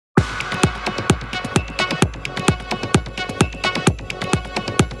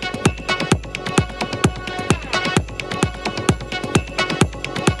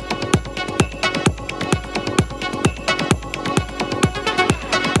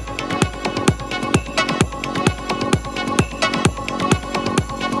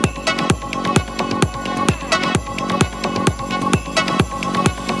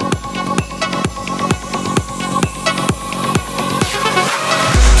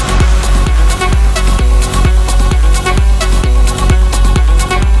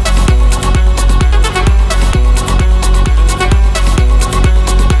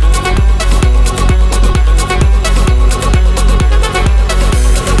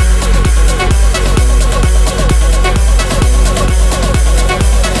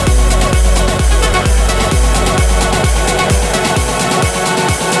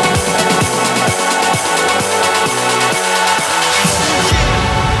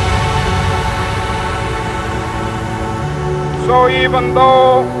So even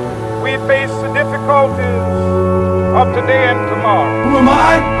though we face the difficulties of today and tomorrow. Who am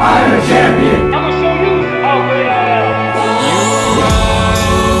I? I'm a champion. I'm gonna show you how great I am. You rise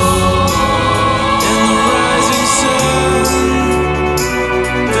in the rising sun,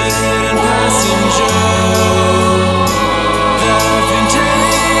 the hidden passenger that I've been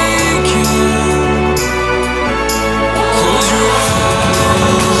taking. Close your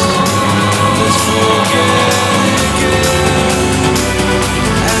eyes, let's forget again.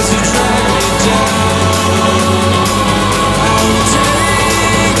 As you drag me down, I will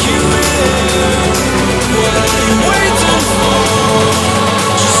take you in. What are you waiting for?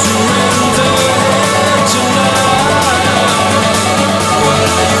 Just surrender tonight. What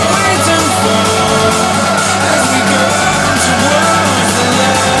are you waiting for? As we go towards the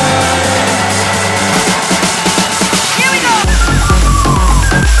light. Here we go.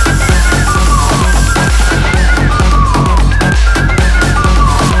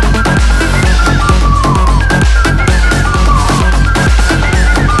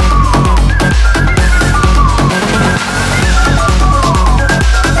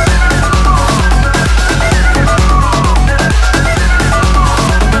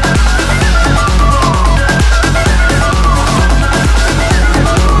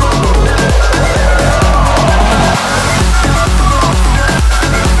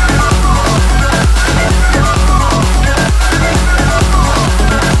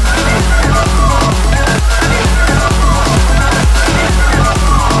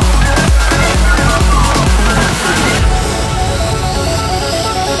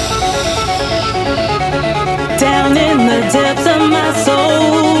 Down in the depths of my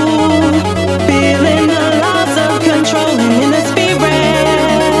soul, feeling the loss of control and in the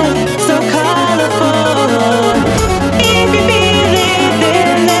spirit, so colorful. If you feel it,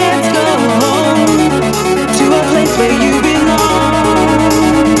 then let's go to a place where you belong.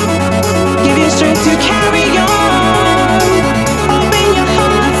 Give you strength to carry on. Open your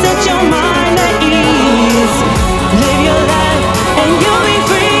heart, set your mind at ease. Live your life and you'll be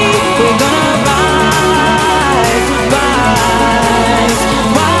free. We're gonna rise, rise,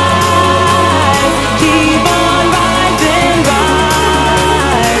 rise. Keep on rising,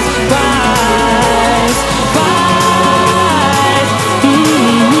 rise, rise, rise.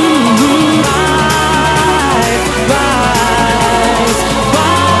 Rise, rise,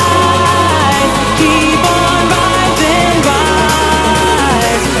 rise. Keep on rising,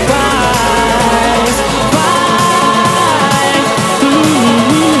 rise, rise, rise.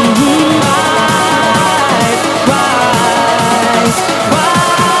 Rise,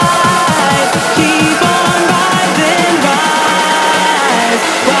 rise, keep on rising, rise,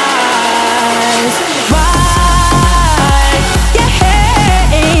 rise, rise, yeah,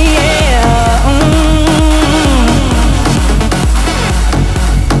 yeah.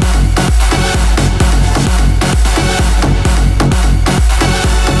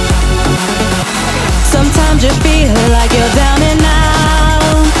 Sometimes you feel like you're down and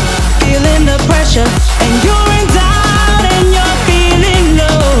out, feeling the pressure, and you're in doubt, and you're feeling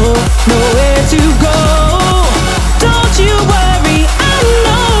low, nowhere to go. Don't you worry, I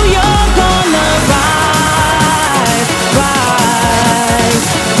know you're gonna rise, rise,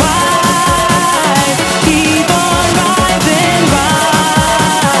 rise. Keep on rising,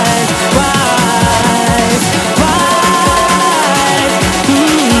 rise, rise, rise.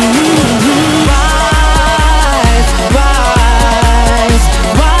 Rise,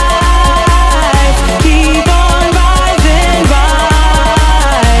 rise, keep on rising,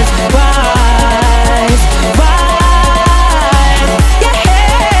 rise, rise, rise, yeah.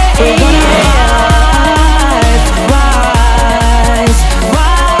 We're gonna rise, rise,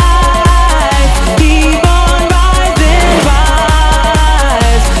 rise, keep on rising, rise,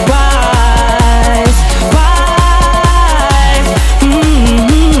 rise, rise,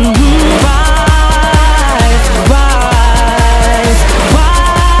 rise, rise,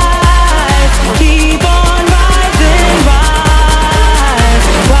 keep on rising, rise,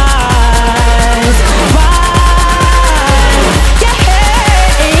 rise,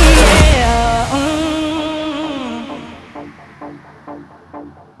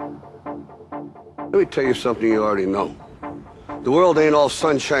 Let me tell you something you already know. The world ain't all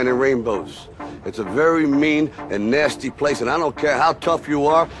sunshine and rainbows. It's a very mean and nasty place, and I don't care how tough you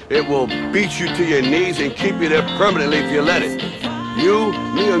are, it will beat you to your knees and keep you there permanently if you let it. You,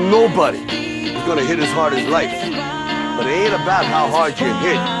 me, or nobody is gonna hit as hard as life. But it ain't about how hard you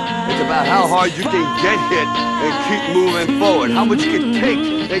hit. It's about how hard you can get hit and keep moving forward. How much you can take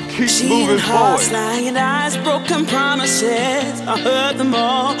and keep moving forward. Lying eyes, broken promises. I heard them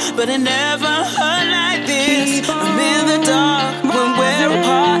all, but it never hurt like this. I'm in the dark.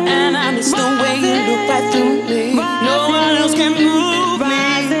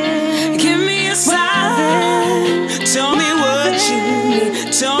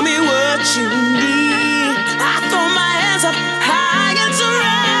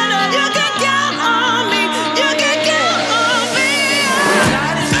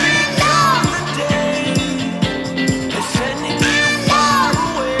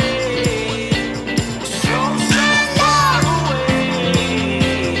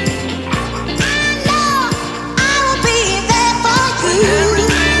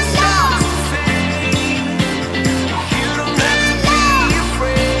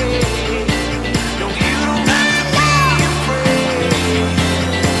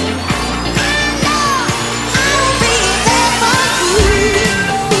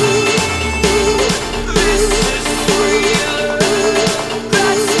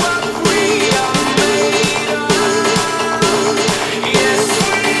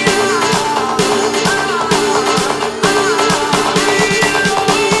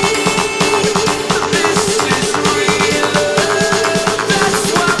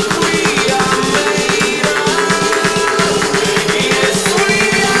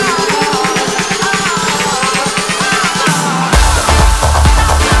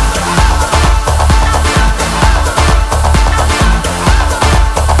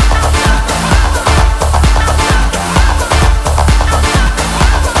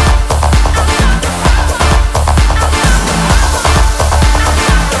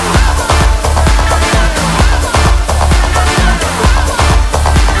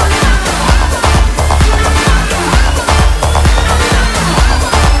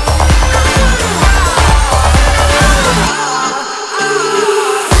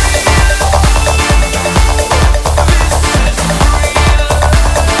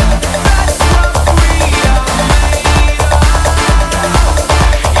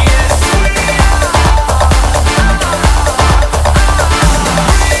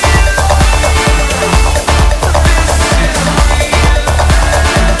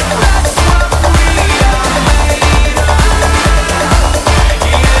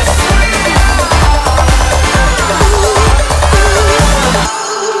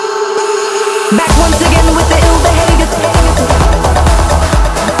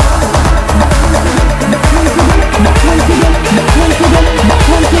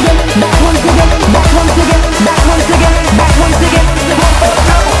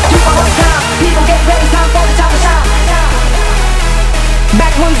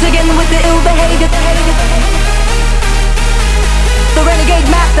 once again with the ill behavior. The renegade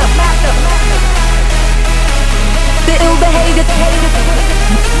master. The ill behavior.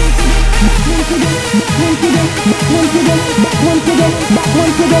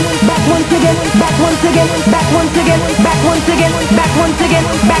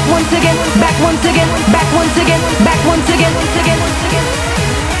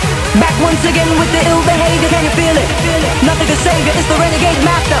 Back once again with the ill behavior, can you feel it? Nothing to save it, it's the renegade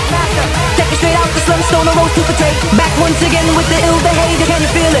master. Take it straight out the slum, stone or road to potato. Back once again with the ill behavior, can you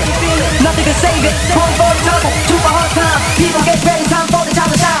feel it? Nothing to save it, one for the trouble, two for hard time. People get ready, time for the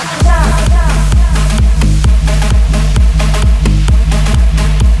child to shine.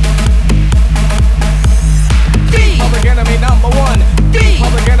 Public enemy number one.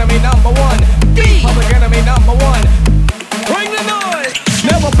 Public enemy number one. Public enemy number one. Bring the noise.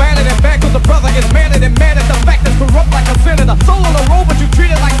 Never banded it back, cause the brother is mad at the fact that's corrupt like a senator. Soul on the road, but you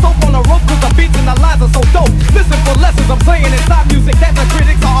treat it like soap on the rope, cause the beats and the lines are so dope. Listen for lessons I'm saying inside music that the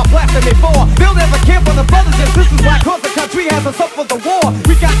critics are blasting me for. Build as a camp for the brothers and sisters, like cause the country has us up for the war.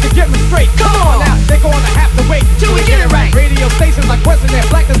 We got to get them straight. Come on now, they're gonna have to wait till we get it right. Radio stations like question their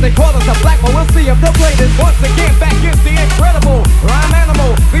blackness, they call us a black, but we'll see if they'll play this once again. Back is the incredible rhyme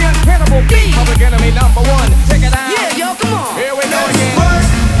animal, the uncannibal. Public enemy number one. Check it out. Yeah, yo, come on. Here we go again. Work,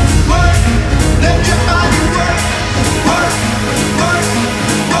 work, let your body work. Work, work,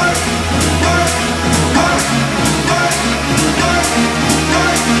 work, work, work, work, work,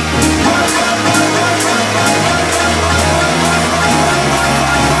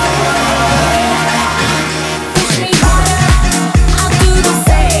 Push me harder, I'll do the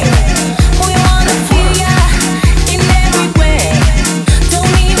same. Boy, I wanna feel ya in every way.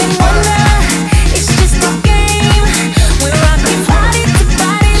 Don't even wonder, it's just a game. We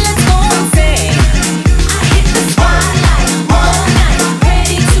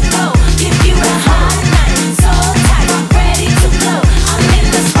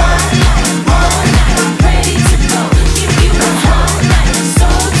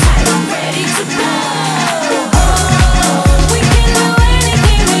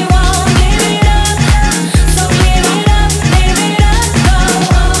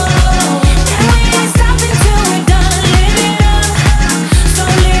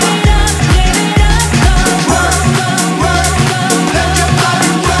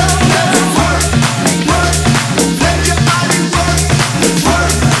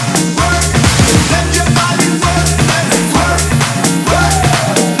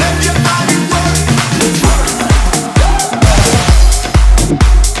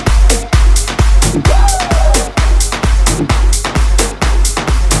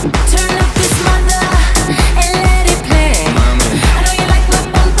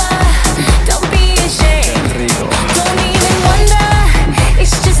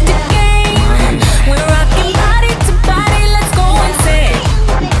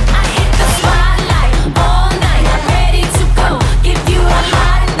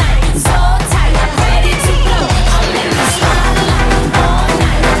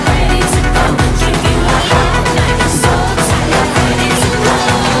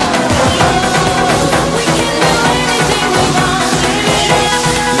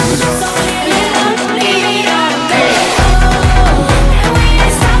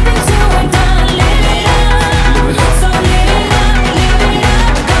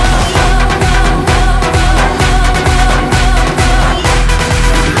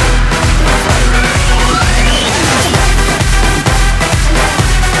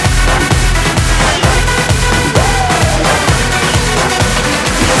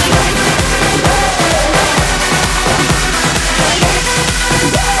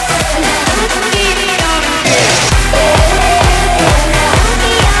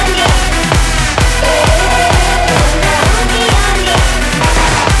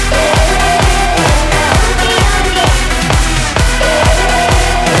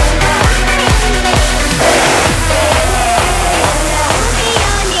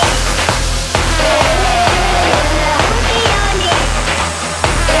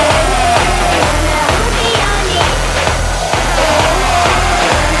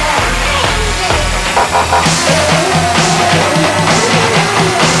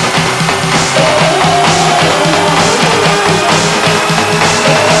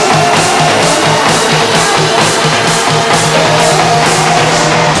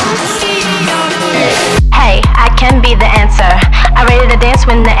bass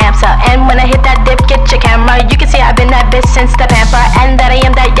when the amp's up. And when I hit that dip, get your camera. You can see I've been that bitch since the pamper, and that I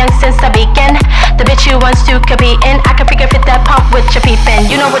am that young since the beacon. The bitch you wants to compete in, I can figure fit that pump with your peepin'.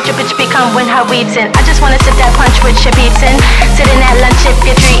 You know what your bitch become when her weaves in. I just wanna sip that punch with your peeps in. Sitting at lunch if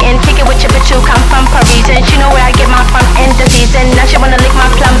you're treating, kick it with your bitch who come from Parisian. She know where I get my from in the season. Now she wanna lick my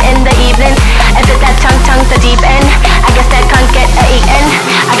plum in the evening. And fit that tongue the deep end. I guess that cunt get a eaten.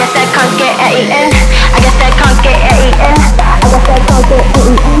 I guess that cunt get a eaten. I guess that cunt get a eaten. I guess that cunt get a eaten.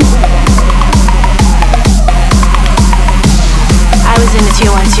 I was in the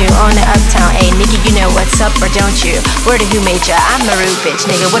 212 on the uptown. Hey, nigga, you know what's up or don't you? Word of who made ya? I'm a rude bitch,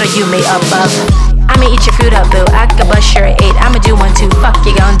 nigga. What are you made up of? I'ma eat your food up, boo. I could bust your 8. I'ma do 1, 2. Fuck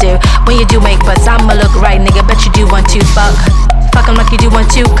you gon' do? When you do make butts, I'ma look right, nigga. Bet you do 1, 2. Fuck. Fuck 'em like you do 1,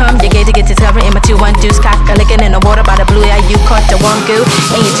 2. Come, you gay to get to cover in my 2, 1 deuce. Cock a lickin' in the water by the blue eye. You caught the one goo.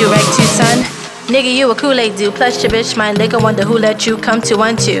 And you do rag too, son. Nigga, you a Kool-Aid dude. Plus your bitch, my nigga. Wonder who let you come to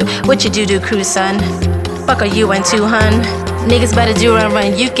 1, 2. What you do, crew, son? Fuck are you 1, 2, hun? Niggas better do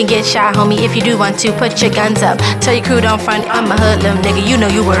run. You can get shot, homie, if you do want to. Put your guns up. Tell your crew don't front. I'm a hoodlum, nigga. You know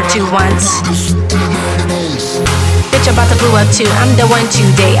you were 2 once. Bitch, about to blew up too. I'm the 1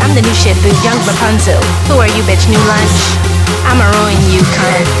 today. I'm the new shit, boo. Young Rapunzel. Who are you, bitch? New lunch. I'ma ruin you,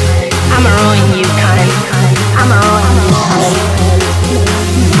 cunt. I'ma ruin you, cunt. I'ma ruin you, cunt.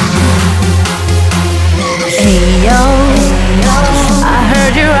 Hey yo, I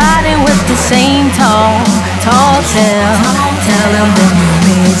heard you're riding with the same tall tale. Tell them that you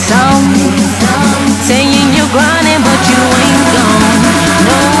need some. Saying you're grinding, but you ain't gone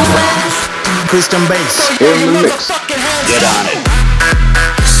nowhere. Christian bass in the mix. Get on it.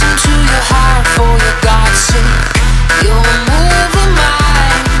 Listen to your heart for your God's sake. You're moving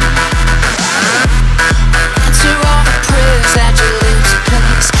mine. Answer all the prayers that your lips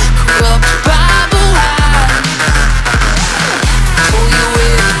place. Corrupt Bible rhyme. Pull you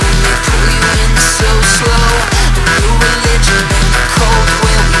in when they pull you in so slow. A new religion in the cold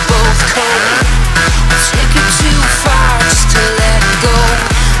where we both cold. I'll take it too far just to let go.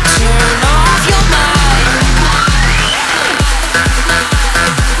 Turn off your mind.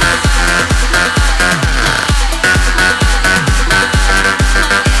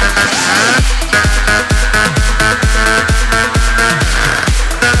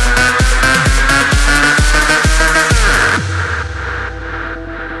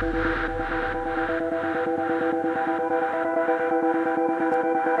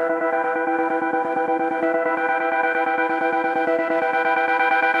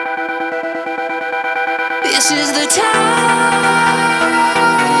 This is the time.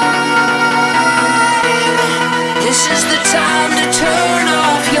 This is the time to turn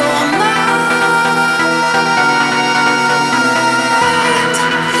off your mind.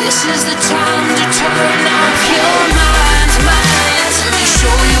 This is the time to turn off your mind. Let me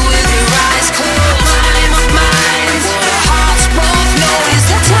show you with your eyes closed. Mind. What our hearts both know is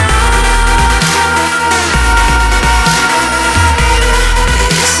the time.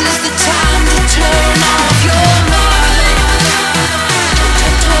 This is the time to turn off your mind. To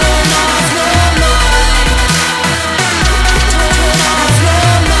turn off your mind. To turn off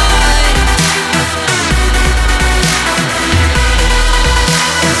your mind.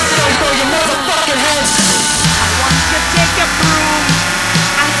 Throw your motherfucking hands. I want to take a broom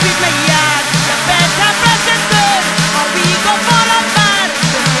and sweep my yard. You better press it good, or we go fall apart.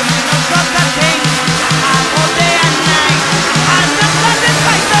 Cause you know got that thing all day and night. I'm just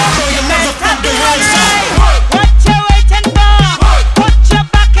satisfied though. Throw your motherfucking hands up. What you waiting for? Put your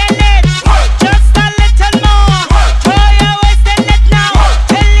back in it. Just a little more. Throw your waist in it now.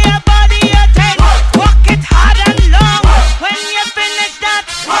 Tell your body you're ten. Walk it hard and long. When you finish that,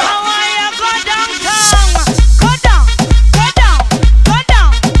 how are you go downtown? Go down, go down, go down.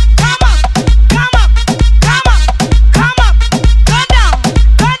 Come up, come up, come up, come up. Go down,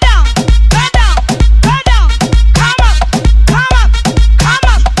 go down, go down, go down. Come up, come up, come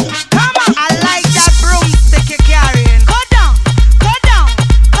up, come up. I like that broomstick you're carrying. Go down, go down,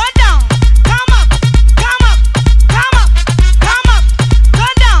 go down. Come up, come up, come up, come up. Go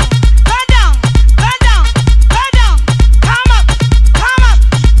down, go down, go down, go down. Come up, come up, come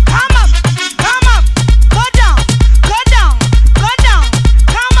up, come up. Go down, go down, go down.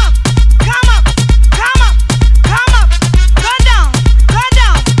 Come up, come up, come up, come up. Go down, go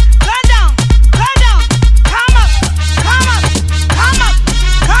down, go down, go down. Come up, come up, come up,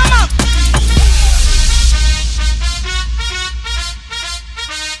 come up.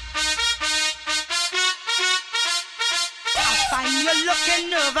 I find you looking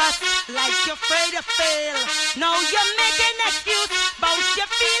nervous, like you're afraid to fail. Now you're making excuse about you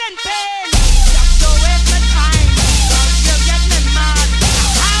feeling pain. Just don't waste my time, cause you get me mad.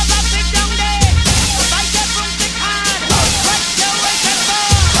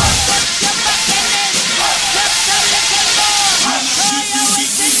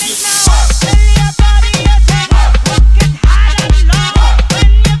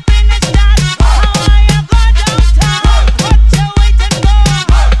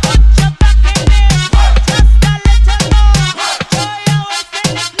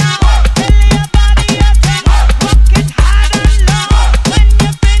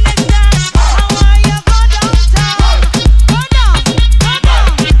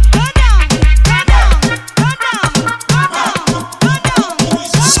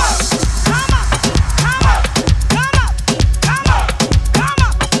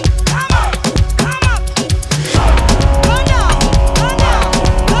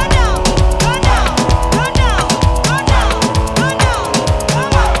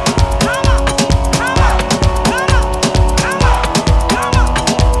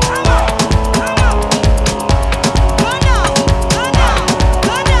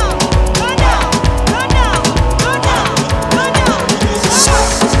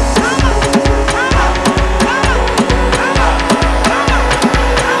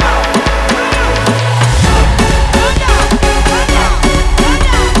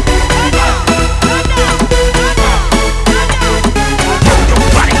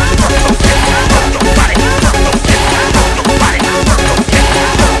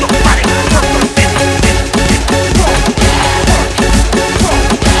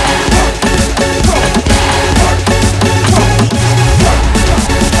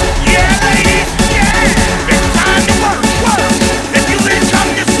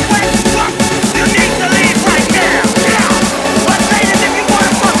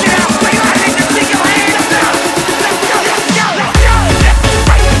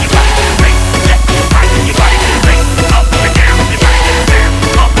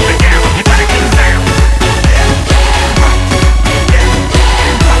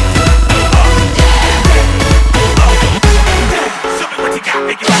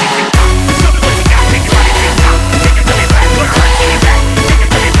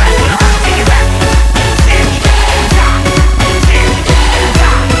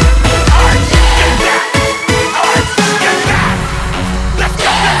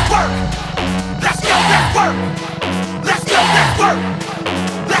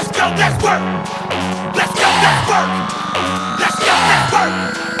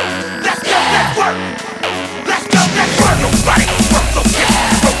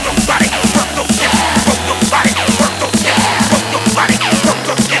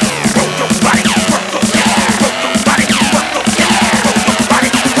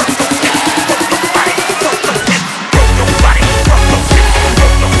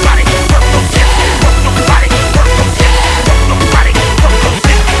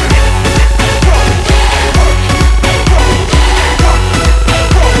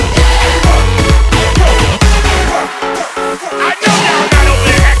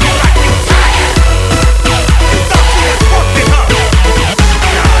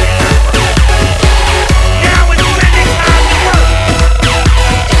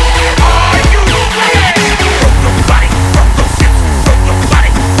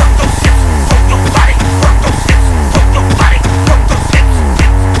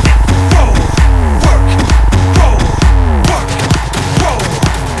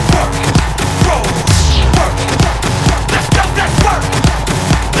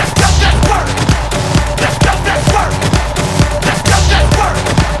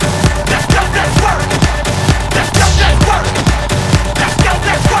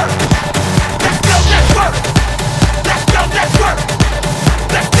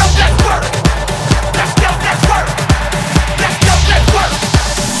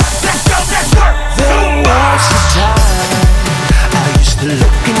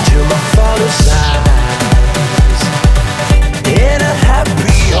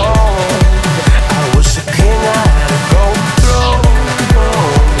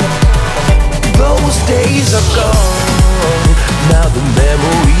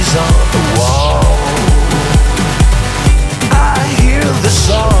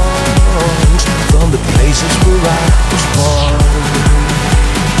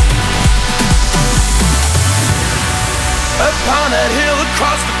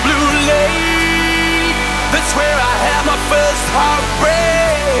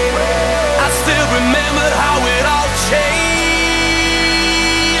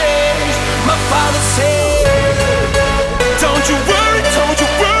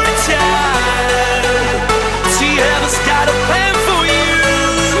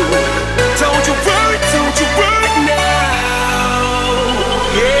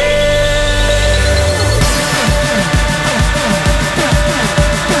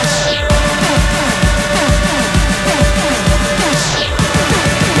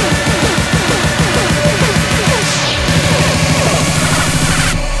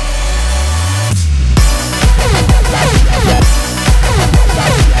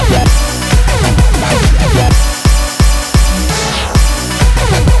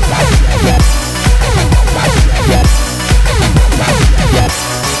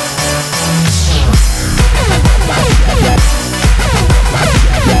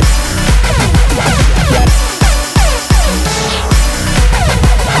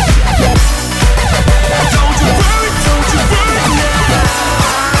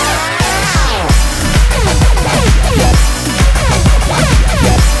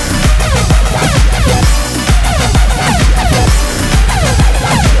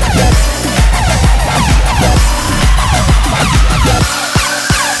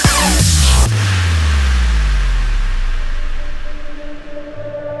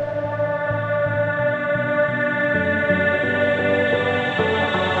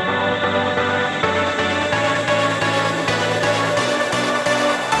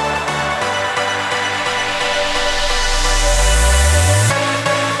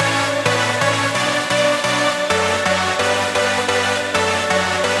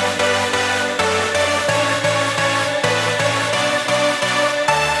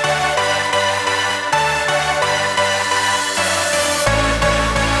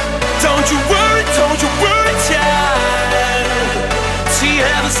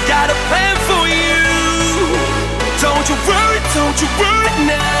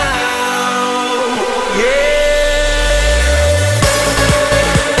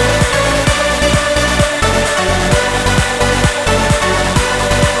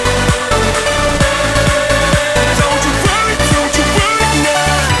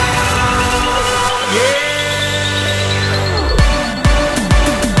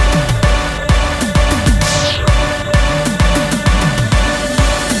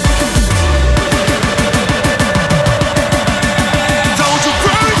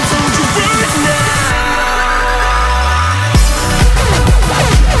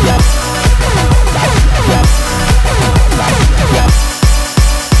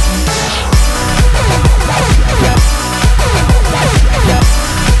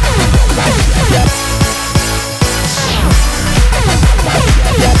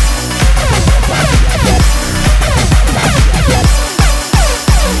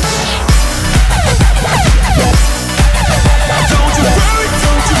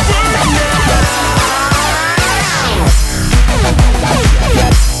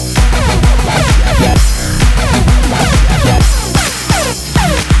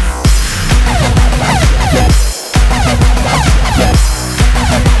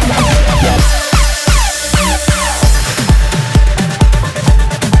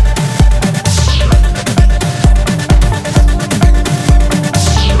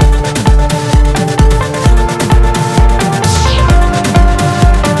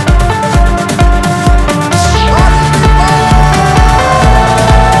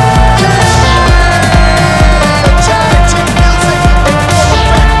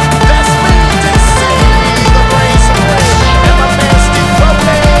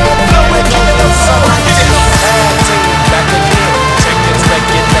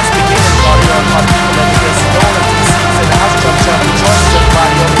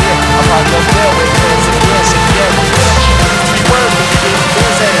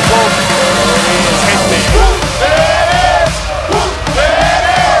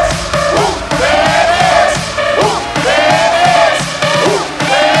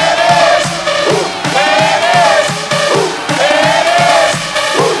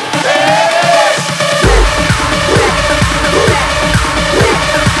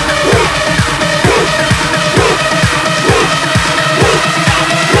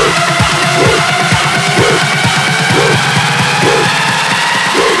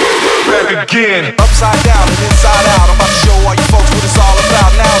 again. Upside down and inside out, I'm about to show all you folks what it's all about.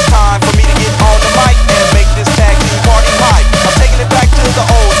 Now it's time for me to get on the mic and make this tag team party hype. I'm taking it back to the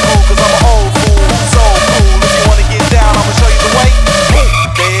old school, cause I'm an old fool who's so cool. If you wanna get down, I'ma show you the way.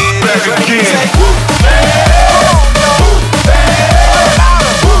 Back again.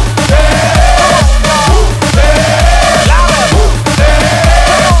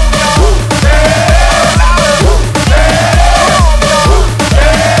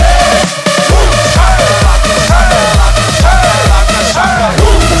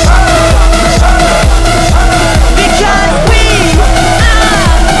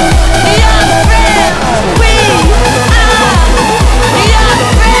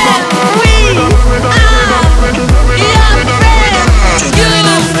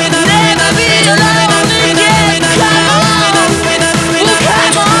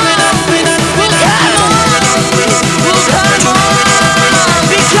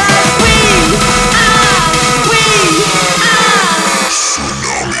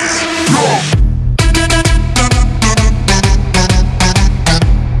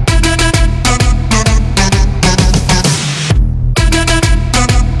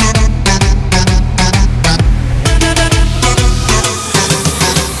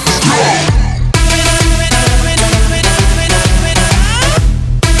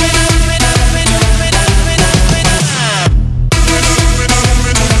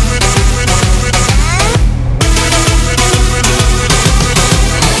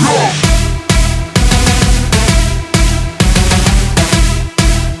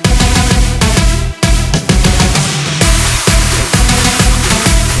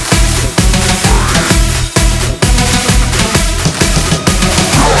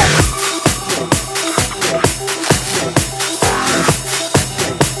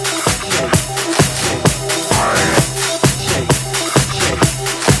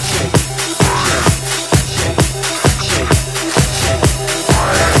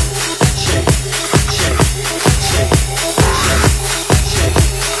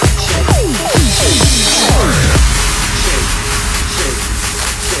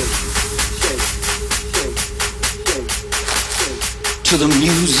 To the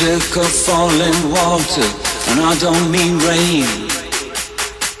music of falling water, and I don't mean rain.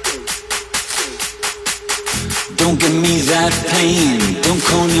 Don't give me that pain, don't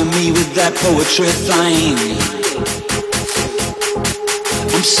corner me with that poetry thing.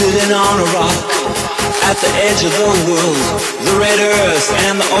 I'm sitting on a rock at the edge of the world. The red earth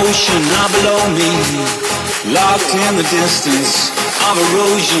and the ocean are below me, locked in the distance of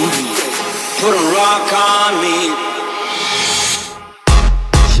erosion. Put a rock on me.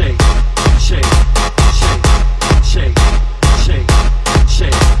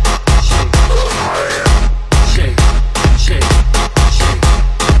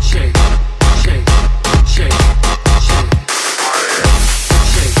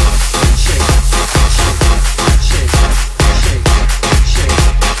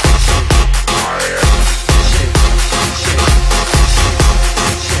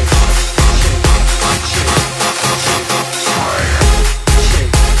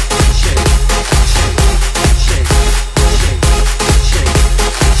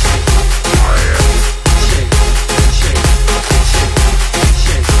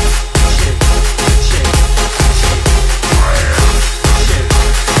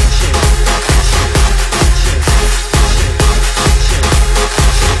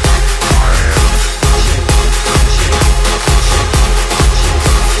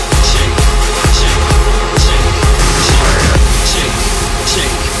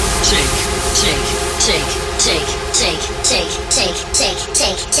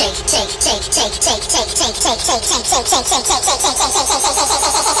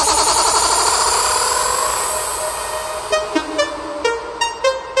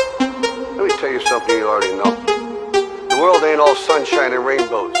 Let me tell you something you already know. The world ain't all sunshine and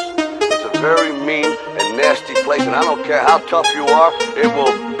rainbows. It's a very mean and nasty place, and I don't care how tough you are, it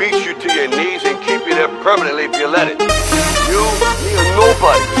will beat you to your knees and keep you there permanently if you let it. You, me, or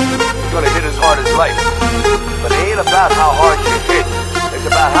nobody is gonna hit as hard as life. But it ain't about how hard you hit. It's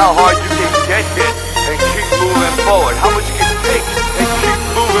about how hard you can get hit and keep moving forward. How much you can take and keep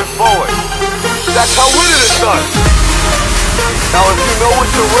moving forward. That's how winning is done. Now if you know what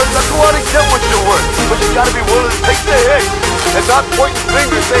you're worth, then go out and get what you're worth. But you gotta be willing to take the hit and not point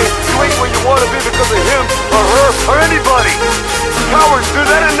fingers saying you ain't where you wanna be because of him or her or anybody. Cowards do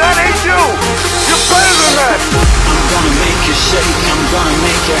that, and that ain't you. You're better than that. I'm gonna make you shake, I'm gonna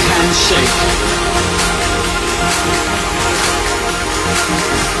make your hand shake.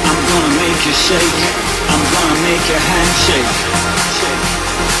 I'm gonna make you shake, I'm gonna make your hand shake.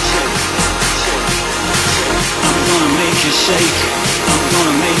 you shake. I'm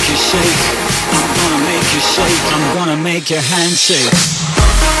gonna make you shake. I'm gonna make you shake. I'm gonna make your hand shake.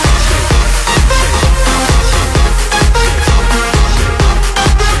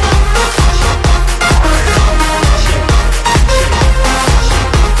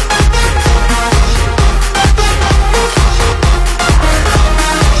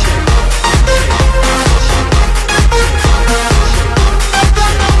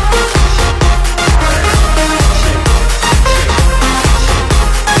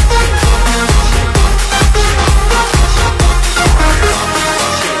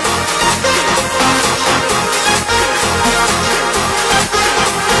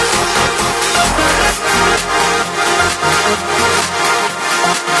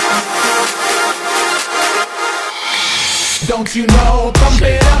 Don't you know, pump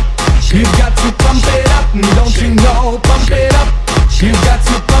it up. You got to pump it up. Don't you know, pump it up. You got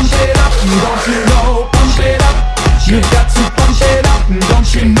to pump it up. Don't you know, pump it up. You got to pump it up.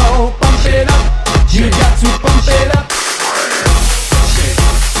 Don't you know, pump it up. You got to pump it up.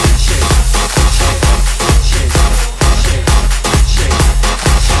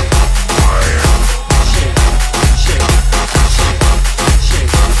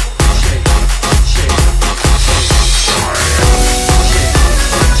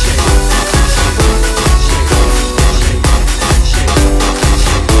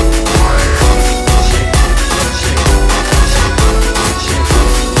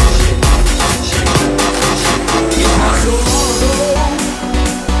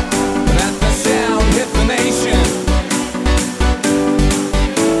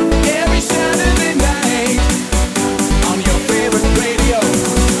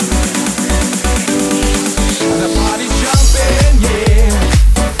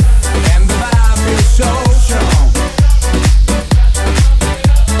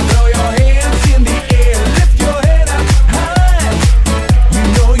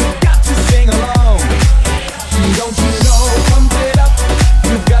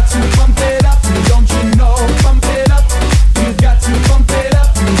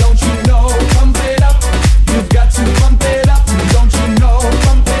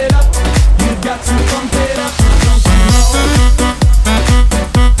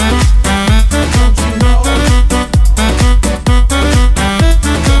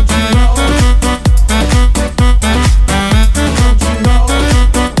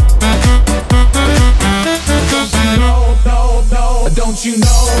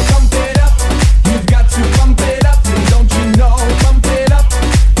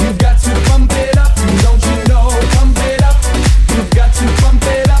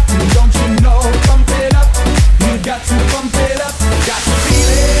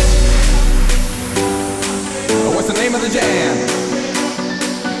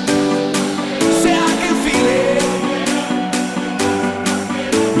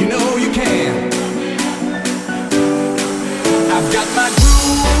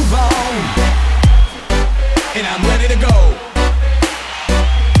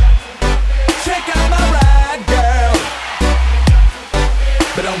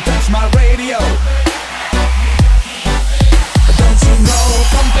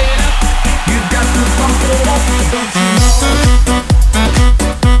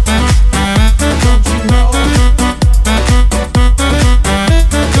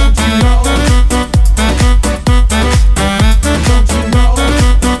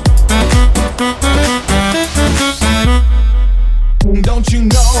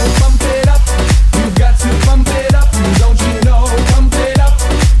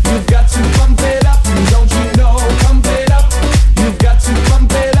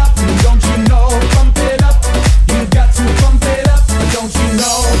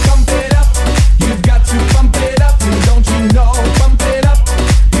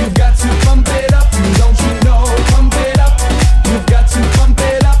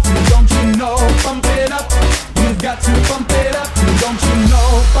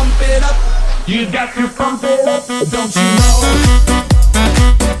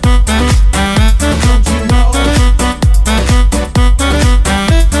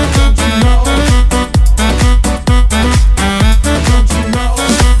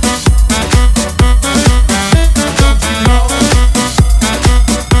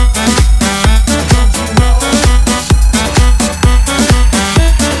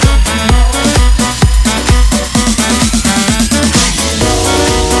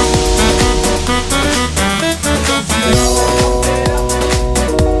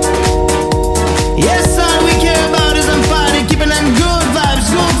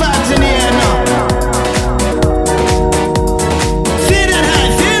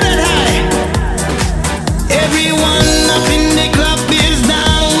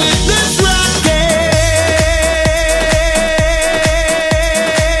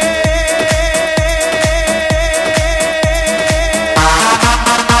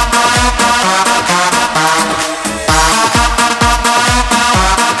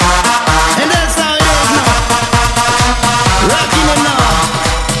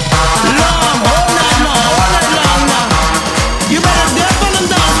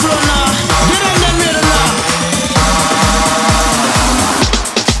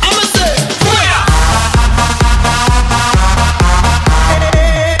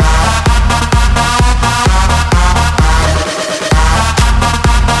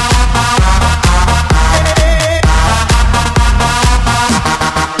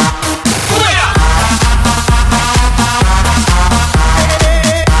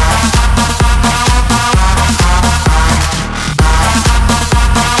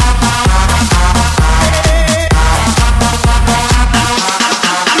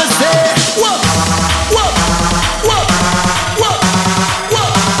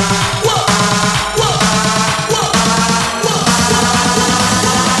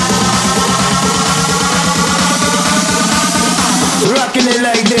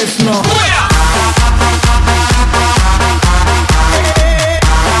 bass now.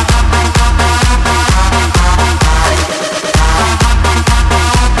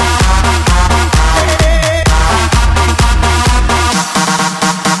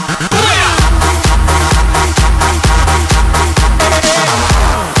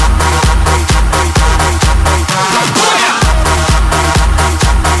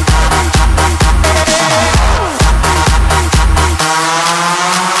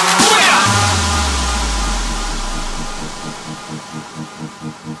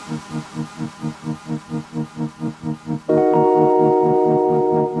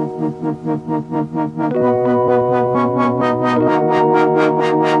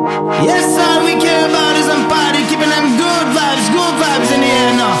 Yes, all we care about is some party, keeping them good vibes in the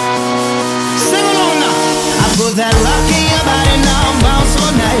air now. Sing along now. I put that rock in your body now, bounce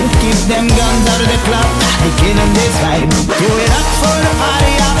all night. Keep them guns out of the club, making them this vibe. Throw it up for the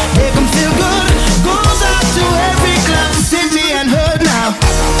party, out, make them feel good. Goes out to every club, city and hood now.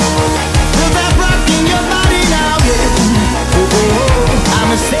 Put that rock in your body now, yeah. Oh, oh, oh,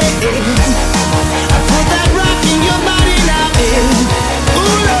 I'ma say it. I put that rock in your body now, yeah.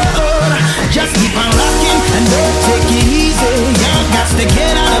 Ooh, Lord, just keep on rocking and don't take it easy. Y'all got to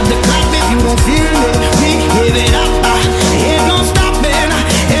get out of the club if you won't feel it. We give it up, ain't no stopping.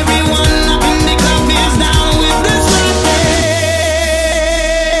 Everyone up in the club is down with this rocking.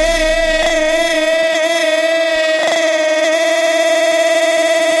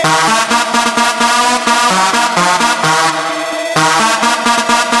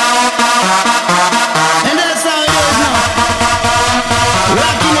 And that's how it is now.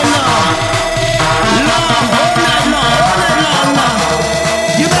 Rocking it now. Long, all night long now.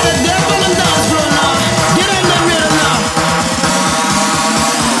 You better dip on the dance floor now. Get on the rhythm now.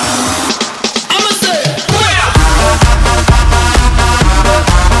 I'ma say,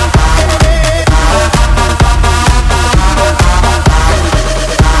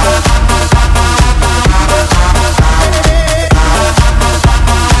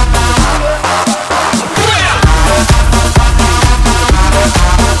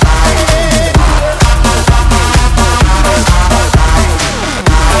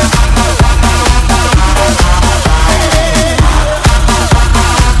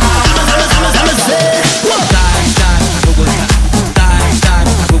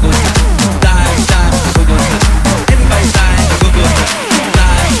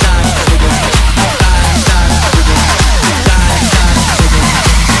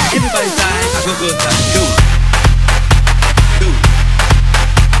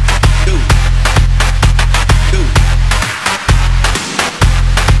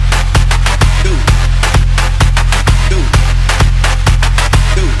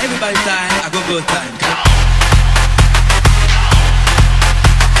 everybody's time, I go good time.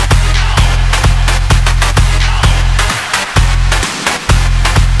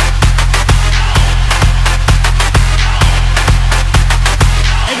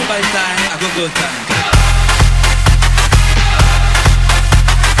 Everybody's time, I go good time.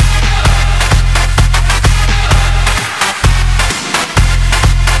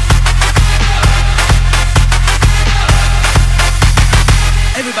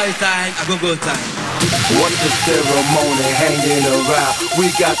 Everybody's time, I go good time. What's the ceremony hanging around?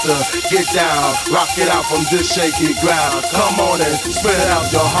 We got to get down, rock it out from this shaky ground. Come on and spread out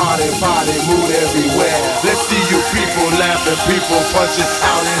your heart and party, move everywhere. Let's see you people laughing, people punching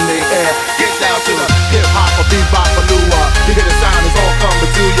out in the air. Get down to the hip hop or bebop or lua. You hear the sound, it's all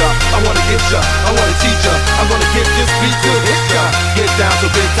coming to ya. I wanna get ya, I wanna teach ya. I'm gonna get this beat to hit ya. Get down to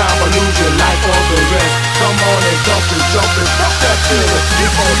big time illusion like all the rest. Come on and jump and fuck that feeling.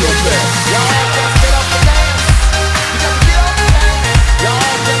 Get on your best. Y'all just get up and dance. You gotta get up and dance.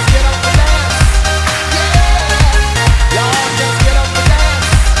 Y'all just get up and dance. Yeah. Y'all just get up and dance.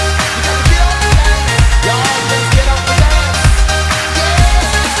 You gotta get up and dance. Y'all just get up and dance. Yeah.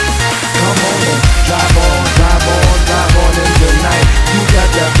 Come on and drive on in the night. You got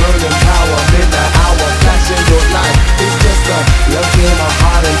that burning power, midnight hour, flashing your light. It's just a love in my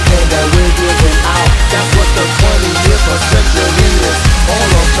heart and pain that we're giving out. That's what the 20th century is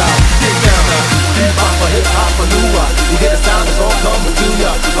all about. Get down now, bebop or hip hop or lua. You hear the sound, it's all coming to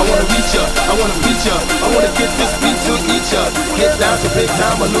ya. I wanna reach ya, I wanna preach ya. I wanna get this beat to each ya. Get down to big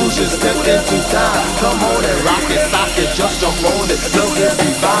time illusion, step into time. Come on and rock it, sock it, just jump on it. Love is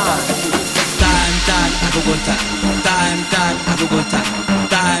divine. Time, I go good time. Time, I go good time.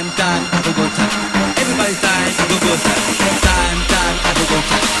 Time, I go good time. Everybody's time, I go good time. Time, I go good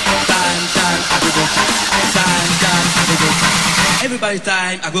time. Time, I go good time. Time, I go good time. Everybody's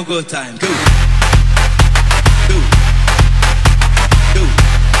time, I go good time. Go.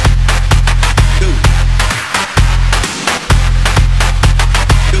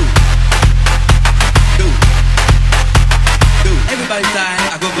 Everybody time,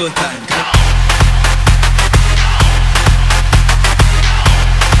 I go good time.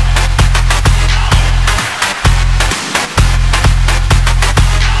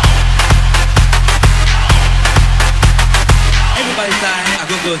 Everybody time, I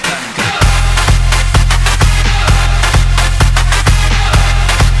go good time.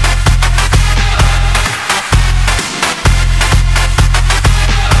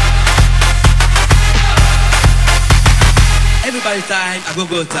 Everybody time, I go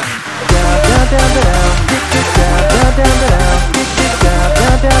good time.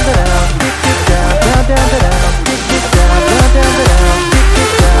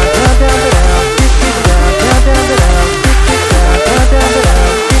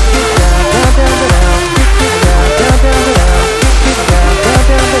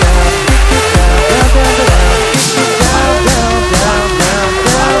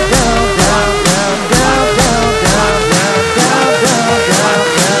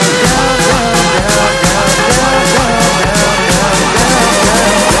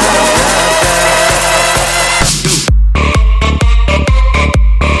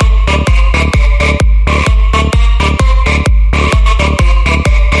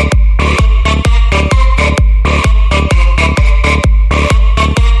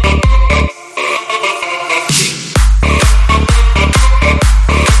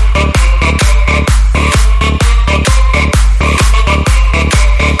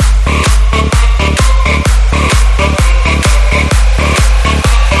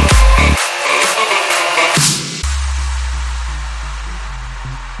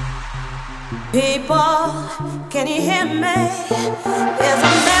 People, can you hear me? There's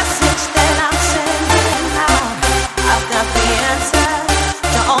a message that I'm sending out. I've got the answer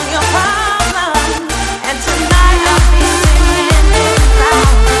to all your problems, and tonight I'll be singing it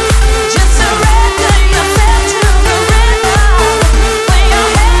loud. Just surrender yourself to the rhythm. When your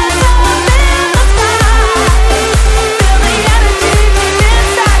head's up in the sky, feel the energy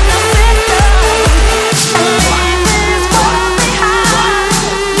inside your system. Leave this world behind.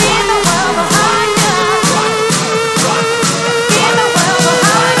 Leave the world behind you. Leave the world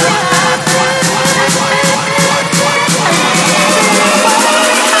behind you.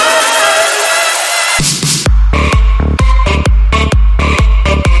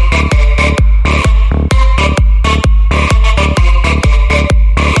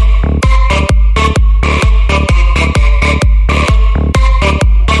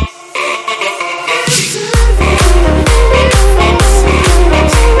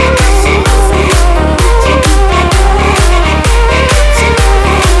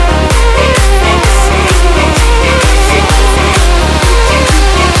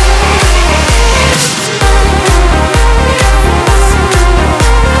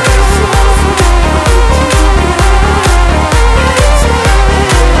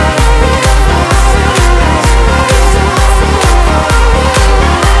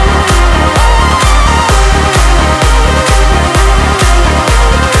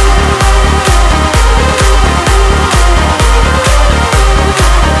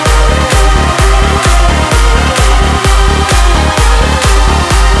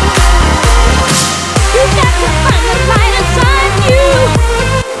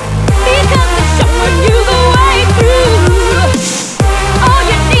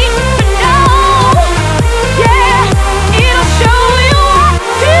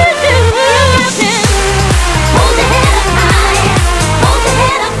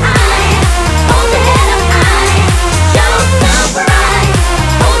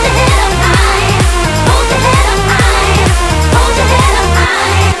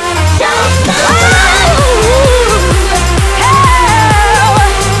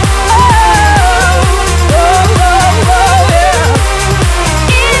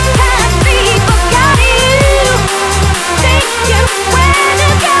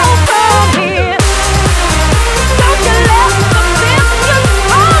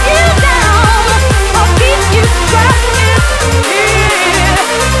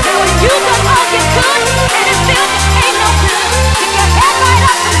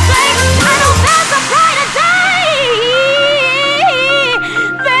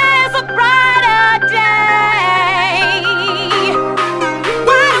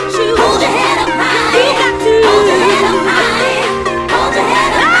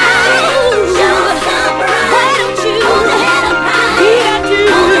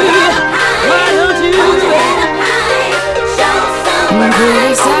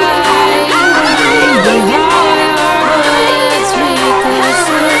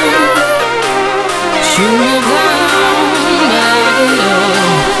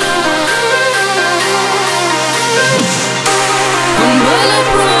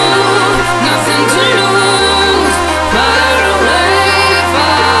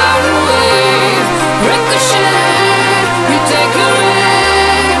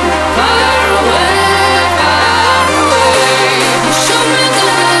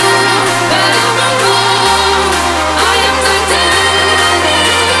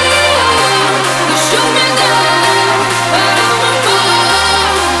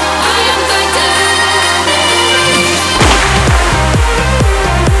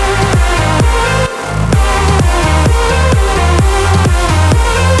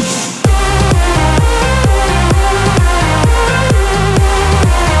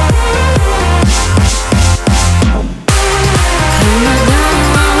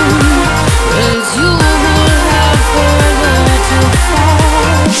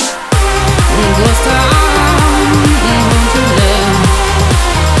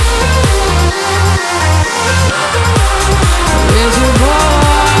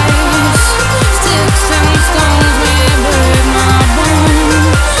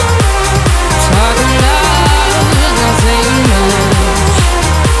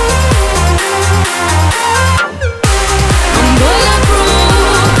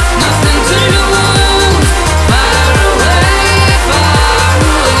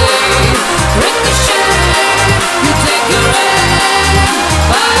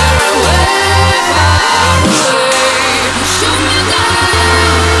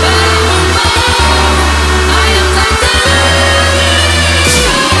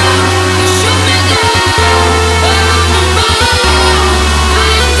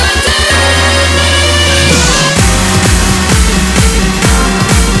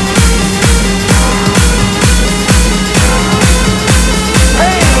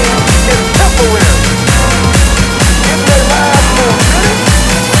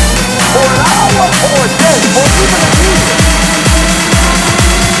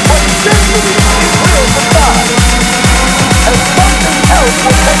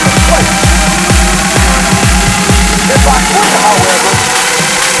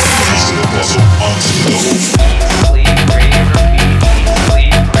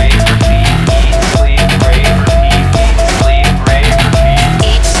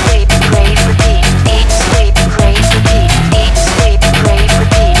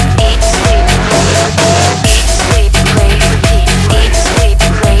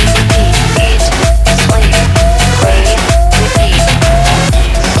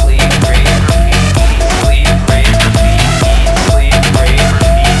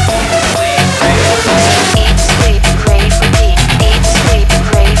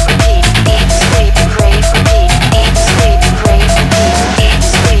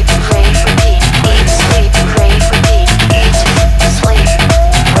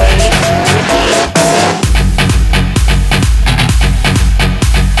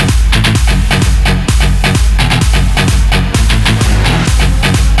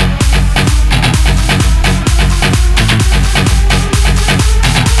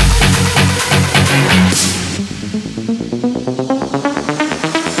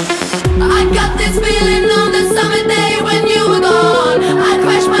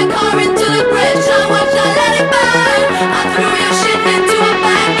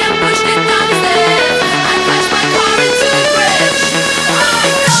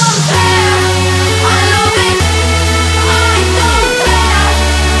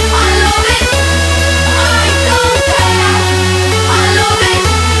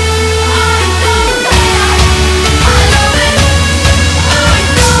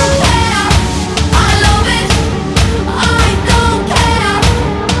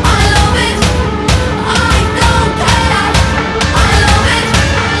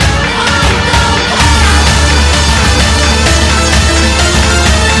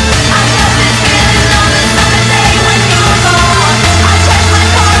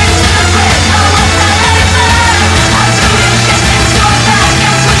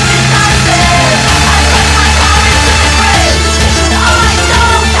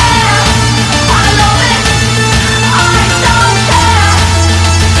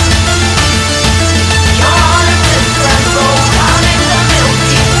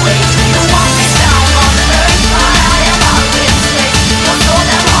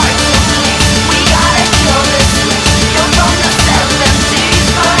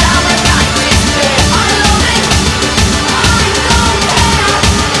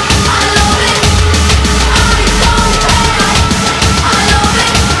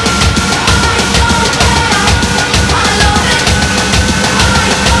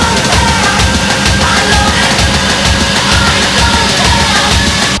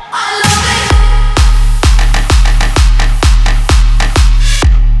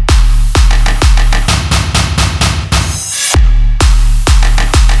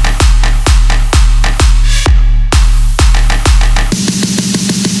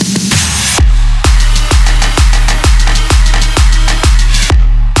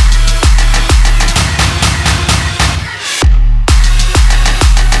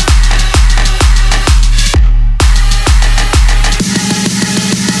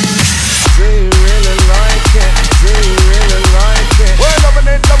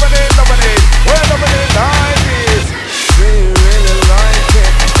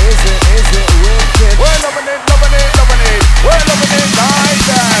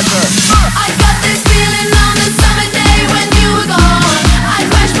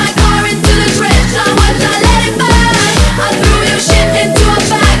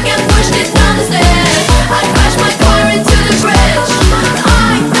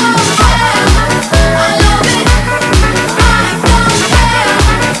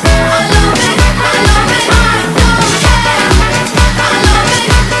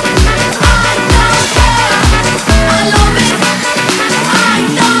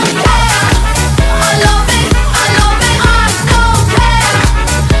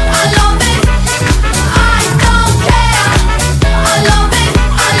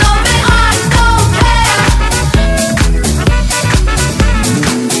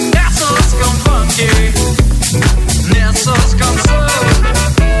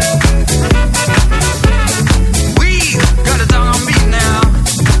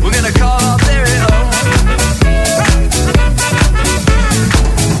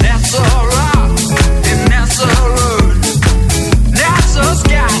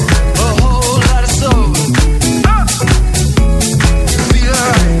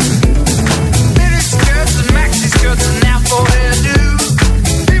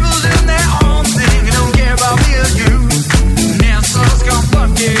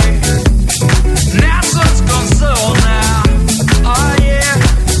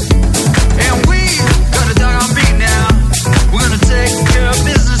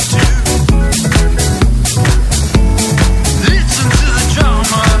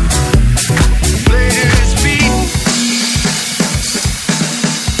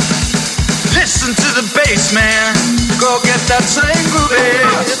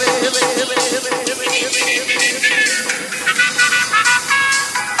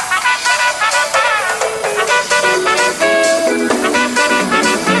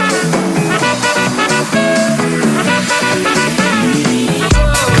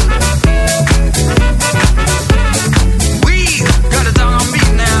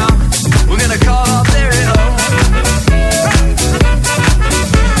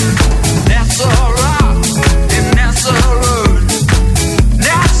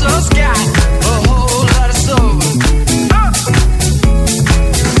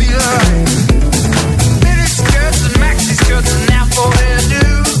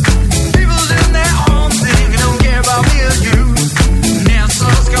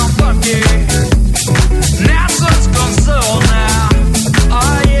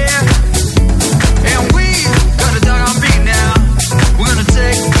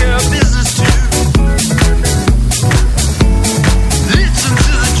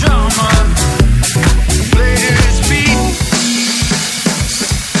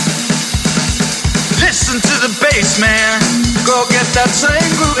 that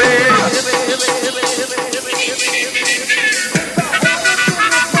same groove.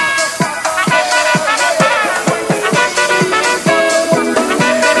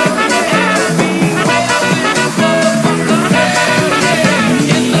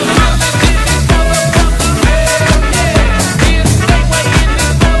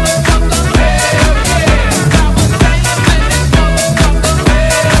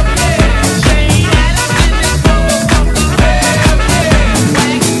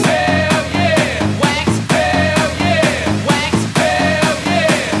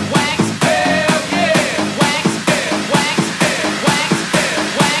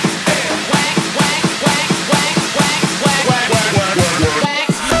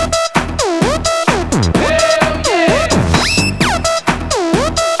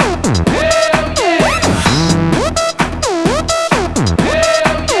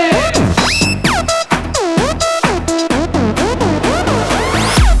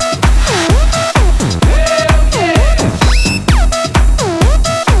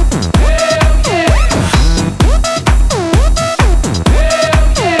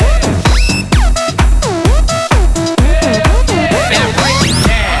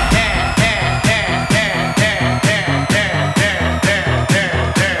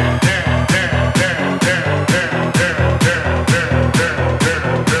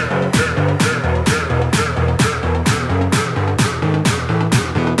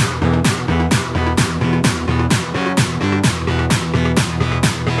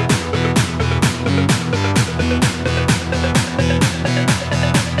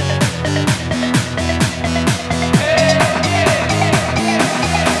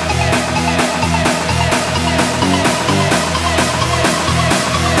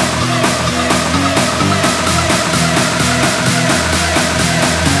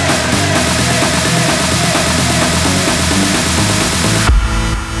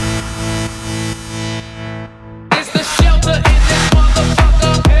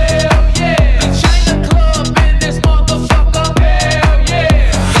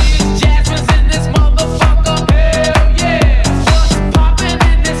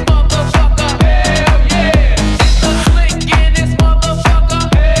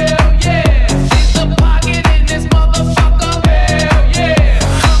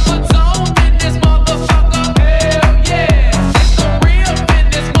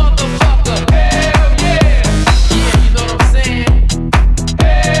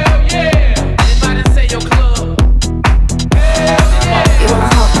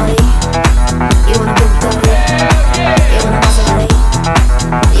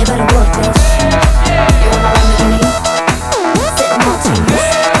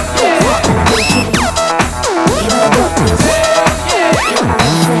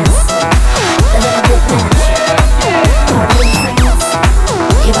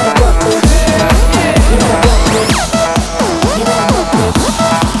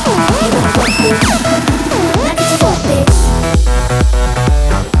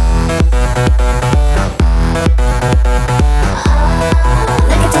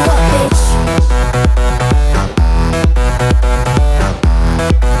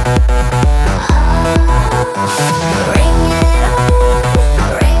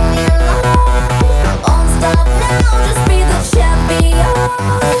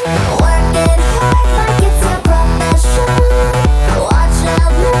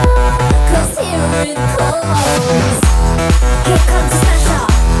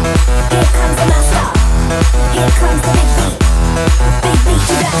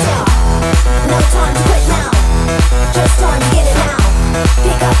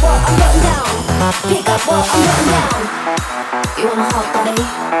 what I'm putting down. You want a hot body?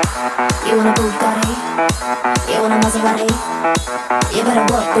 You want a Bugatti? You want a Maserati? You better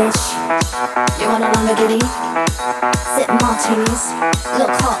work, bitch. You want a Lamborghini? Sip martinis,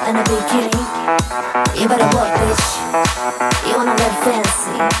 look hot in a bikini. You better work, bitch. You wanna live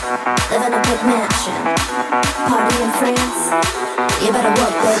fancy, live in a big mansion, party in France. You better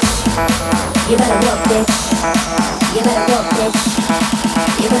work, bitch. You better work, bitch. You better work, bitch.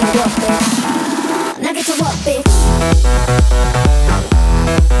 You better work, bitch. Now get to work, bitch.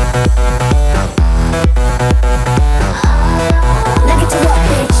 Now get to work,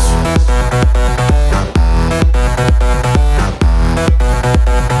 bitch.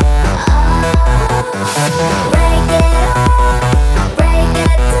 Break it up, break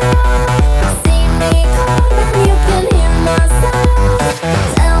it down. See me coming, you can hear my sound.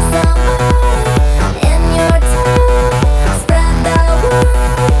 Tell somebody in your town. Spread the word,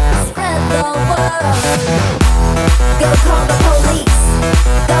 spread the word. Go call the police,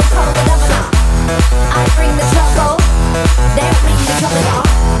 go call the governor. I bring the trouble, they bring the trouble.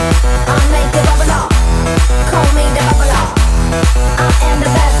 I make the bubble, call me the bubble. I am the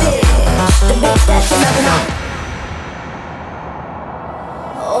bad bitch, the bitch that you never know.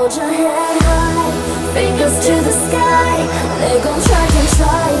 Hold your head high, fingers to the sky. They gon' try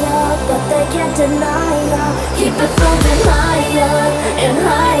ya, but they can't deny ya. Keep it moving higher and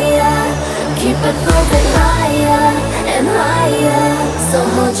higher. Keep it moving higher and higher. So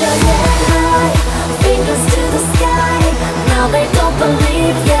hold your head high, fingers to the sky. Now they don't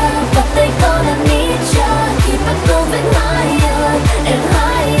believe ya, but they gonna need ya. Keep it moving higher and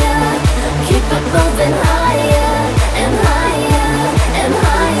higher. Keep it moving higher and higher and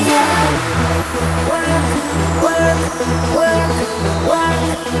higher. Work, work, work, work,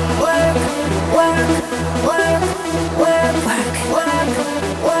 work, work, work, work, work, work,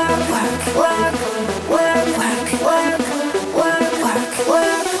 work, work, work, work, work, work, work, work,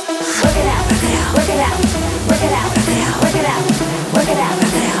 work. Work it out, work it out, work it out, work it out, work it out, work it out,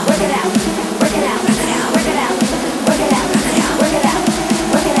 work it out, work it out, work it out, work it out, work it out, work it out, work it out, work it out, work it out,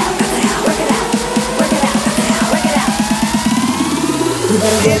 work it out, work it out, work it out, work it out, work it out.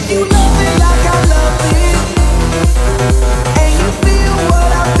 If you love it like I love it, and you feel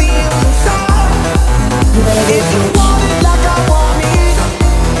what I feel inside, if you want it like I want it,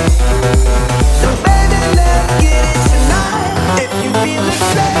 then baby let's get it tonight. If you feel it,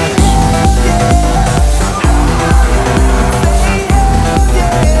 say hell yeah. Say hell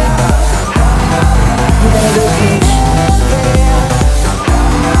yeah. Say hell yeah.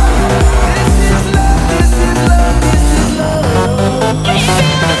 This is love, this is love, this is love.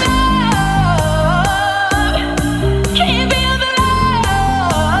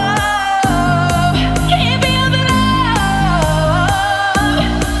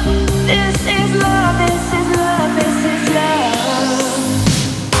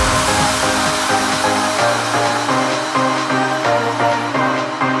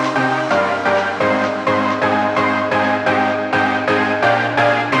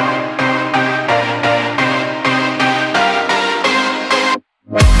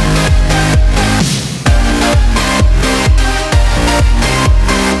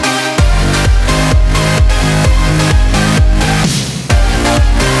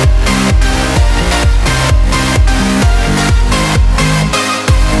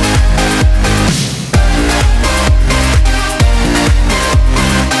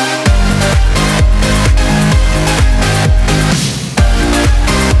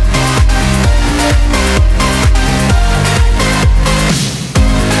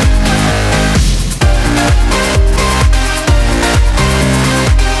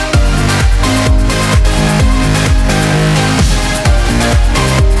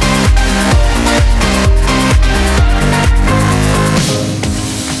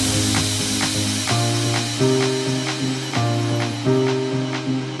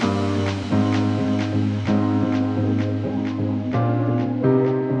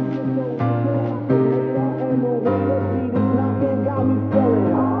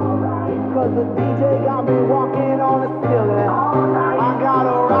 Cause the DJ got me walking on the ceiling.